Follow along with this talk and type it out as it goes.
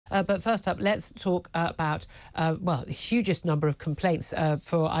But first up, let's talk about, well, the hugest number of complaints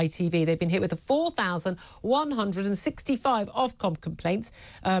for ITV. They've been hit with 4,165 Ofcom complaints.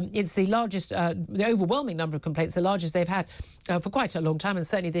 It's the largest, the overwhelming number of complaints, the largest they've had for quite a long time, and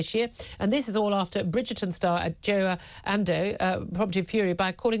certainly this year. And this is all after Bridgerton star Adjoa Andoh prompted fury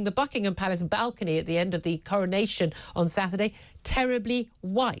by calling the Buckingham Palace balcony at the end of the coronation on Saturday terribly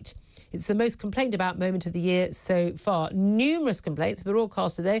white. It's the most complained about moment of the year so far. Numerous complaints. The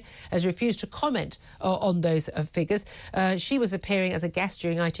broadcaster today has refused to comment on those figures. She was appearing as a guest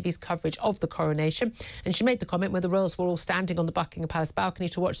during ITV's coverage of the coronation, and she made the comment when the royals were all standing on the Buckingham Palace balcony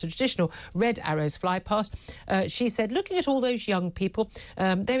to watch the traditional red arrows fly past. She said, looking at all those young people,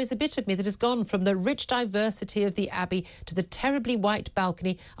 there is a bit of me that has gone from the rich diversity of the Abbey to the terribly white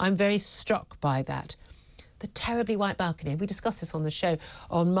balcony. I'm very struck by that. The terribly white balcony. We discussed this on the show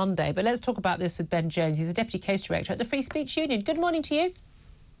on Monday, but let's talk about this with Ben Jones. He's a Deputy Case Director at the Free Speech Union. Good morning to you.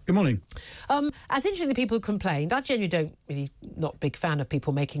 Good morning. As interesting the people who complained, I genuinely not a big fan of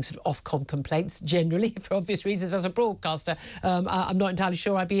people making sort of Ofcom complaints, generally, for obvious reasons. As a broadcaster, I'm not entirely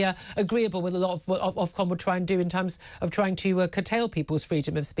sure I'd be agreeable with a lot of what Ofcom would try and do in terms of trying to curtail people's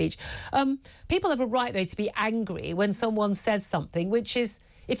freedom of speech. People have a right, though, to be angry when someone says something which is,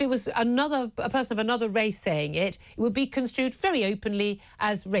 if it was a person of another race saying it, it would be construed very openly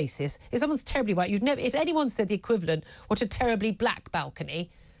as racist. If someone's terribly white, if anyone said the equivalent, what a terribly black balcony,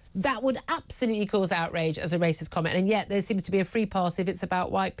 that would absolutely cause outrage as a racist comment. And yet there seems to be a free pass if it's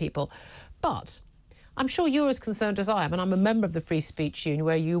about white people. But I'm sure you're as concerned as I am, and I'm a member of the Free Speech Union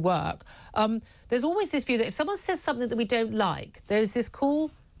where you work. There's always this view that if someone says something that we don't like, there's this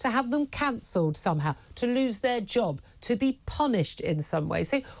call to have them cancelled somehow, to lose their job, to be punished in some way.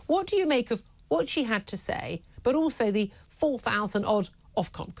 So what do you make of what she had to say, but also the 4,000-odd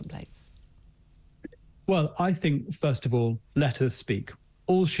Ofcom complaints? Well, I think, first of all, let her speak.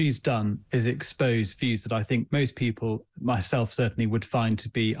 All she's done is expose views that I think most people, myself certainly, would find to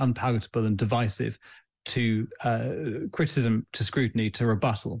be unpalatable and divisive to criticism, to scrutiny, to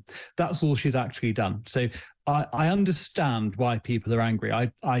rebuttal. That's all she's actually done. So I understand why people are angry.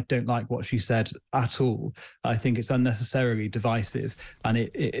 I don't like what she said at all. I think it's unnecessarily divisive, and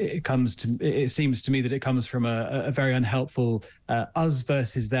it seems to me that it comes from a very unhelpful us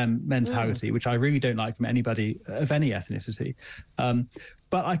versus them mentality, which I really don't like from anybody of any ethnicity.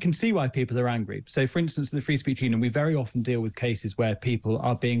 But I can see why people are angry. So, for instance, in the Free Speech Union, we very often deal with cases where people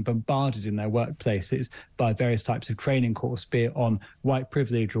are being bombarded in their workplaces by various types of training course, be it on white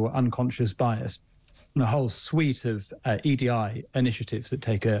privilege or unconscious bias. And a whole suite of EDI initiatives that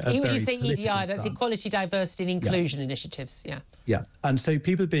take a when very you say EDI, stance. that's Equality, Diversity and Inclusion initiatives, Yeah, and so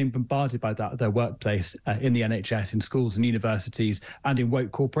people are being bombarded by that at their workplace, in the NHS, in schools and universities, and in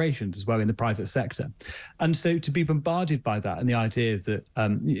woke corporations as well in the private sector. And so to be bombarded by that and the idea that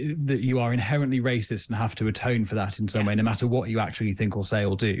that you are inherently racist and have to atone for that in some way, no matter what you actually think or say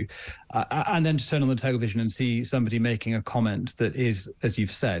or do, and then to turn on the television and see somebody making a comment that is, as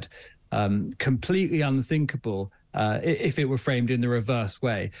you've said, completely unthinkable if it were framed in the reverse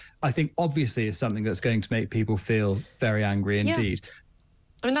way, I think obviously is something that's going to make people feel very angry indeed.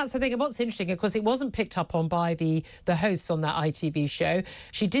 I mean, that's the thing. And what's interesting, of course, it wasn't picked up on by the hosts on that ITV show.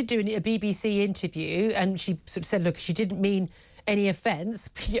 She did do a BBC interview and she sort of said, look, she didn't mean any offence.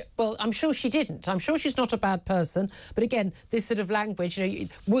 Well, I'm sure she didn't. I'm sure she's not a bad person. But again, this sort of language, you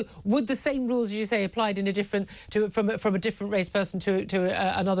know, would the same rules, as you say, applied in a different from a different race person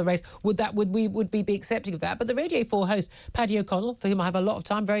to another race? Would we be accepting of that? But the Radio 4 host, Paddy O'Connell, for whom I have a lot of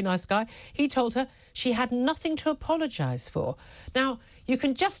time, very nice guy, he told her she had nothing to apologise for. Now, you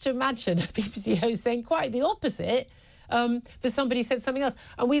can just imagine a BBC host saying quite the opposite. For somebody said something else.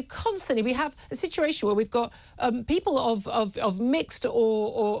 And we have a situation where we've got people of mixed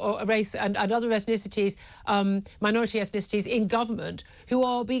or race and other ethnicities, minority ethnicities in government who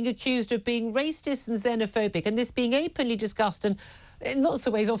are being accused of being racist and xenophobic, and this being openly discussed and in lots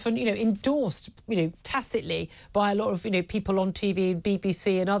of ways often, you know, endorsed, you know, tacitly by a lot of, you know, people on TV,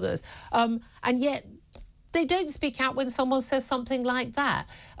 BBC and others. And yet they don't speak out when someone says something like that.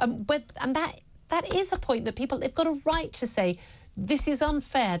 That is a point that they've got a right to say, this is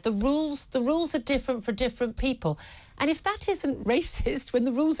unfair. The rules are different for different people. And if that isn't racist, when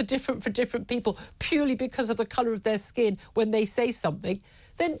the rules are different for different people purely because of the colour of their skin when they say something,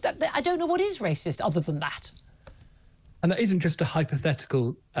 then I don't know what is racist other than that. And that isn't just a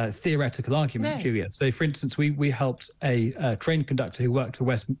hypothetical, theoretical argument, No. Julia. So, for instance, we helped a train conductor who worked for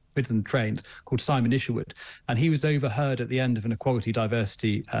West Midland Trains called Simon Isherwood, and he was overheard at the end of an equality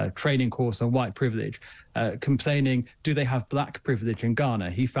diversity training course on white privilege, complaining, do they have black privilege in Ghana?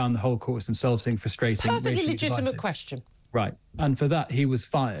 He found the whole course insulting, frustrating. Perfectly racially legitimate divisive. question. Right. And for that, he was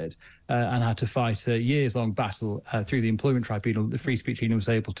fired and had to fight a years-long battle through the employment tribunal. The Free Speech Union was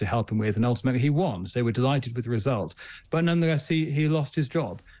able to help him with, and ultimately he won. So we're delighted with the result. But nonetheless, he lost his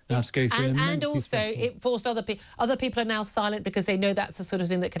job and had to go through and also it forced other people are now silent because they know that's the sort of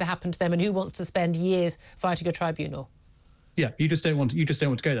thing that could happen to them, and who wants to spend years fighting a tribunal? Yeah, you just don't want to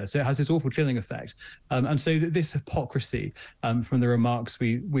go there. So it has this awful chilling effect, and so this hypocrisy from the remarks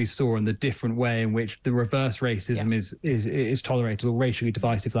we saw, and the different way in which the reverse racism is tolerated, or racially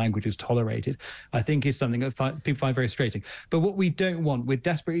divisive language is tolerated, I think is something that people find very frustrating. But what we don't want, we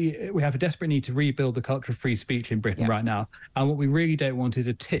have a desperate need to rebuild the culture of free speech in Britain right now, and what we really don't want is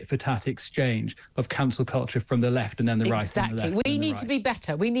a tit for tat exchange of cancel culture from the left and then the right. Exactly. We need to be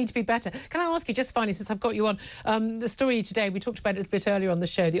better. We need to be better. Can I ask you, just finally, since I've got you on, the story today, we talked about it a bit earlier on the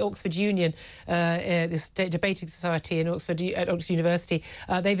show, the Oxford Union, this debating society at Oxford University,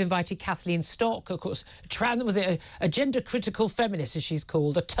 they've invited Kathleen Stock, of course, a gender-critical feminist, as she's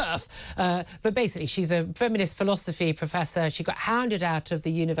called, a TERF, but basically she's a feminist philosophy professor. She got hounded out of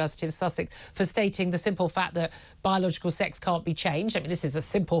the University of Sussex for stating the simple fact that biological sex can't be changed. I mean, this is a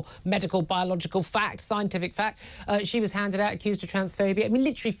simple medical, biological fact, scientific fact. She was hounded out, accused of transphobia. I mean,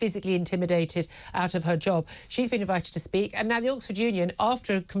 literally physically intimidated out of her job. She's been invited to speak, and now the Oxford Union,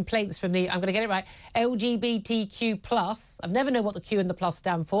 after complaints from the, I'm going to get it right, LGBTQ+, I never know what the Q and the plus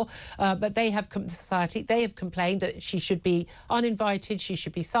stand for, but they have complained that she should be uninvited, she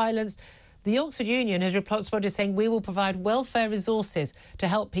should be silenced. The Oxford Union has responded saying, we will provide welfare resources to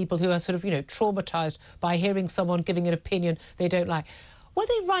help people who are sort of, traumatised by hearing someone giving an opinion they don't like. Were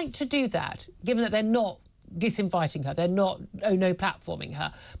they right to do that, given that they're not disinviting her, they're not no platforming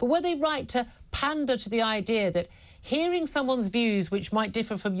her, but were they right to pander to the idea that hearing someone's views which might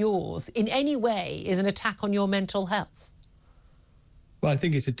differ from yours in any way is an attack on your mental health? Well, I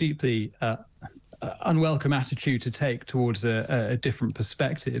think it's a deeply unwelcome attitude to take towards a different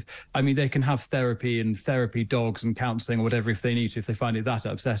perspective. I mean, they can have therapy and therapy dogs and counselling or whatever if they need to, if they find it that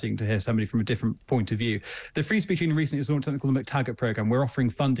upsetting to hear somebody from a different point of view. The Free Speech Union recently has launched something called the McTaggart Programme. We're offering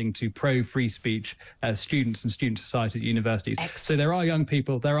funding to pro-free speech students and student society at universities. Excellent. So there are young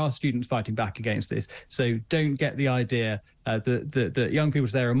people, there are students fighting back against this. So don't get the idea that young people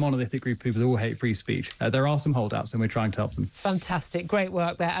today are a monolithic group of people who all hate free speech. There are some holdouts, and we're trying to help them. Fantastic. Great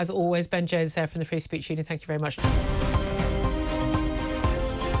work there, as always. Ben Jones there from the Free Speech Union. Thank you very much.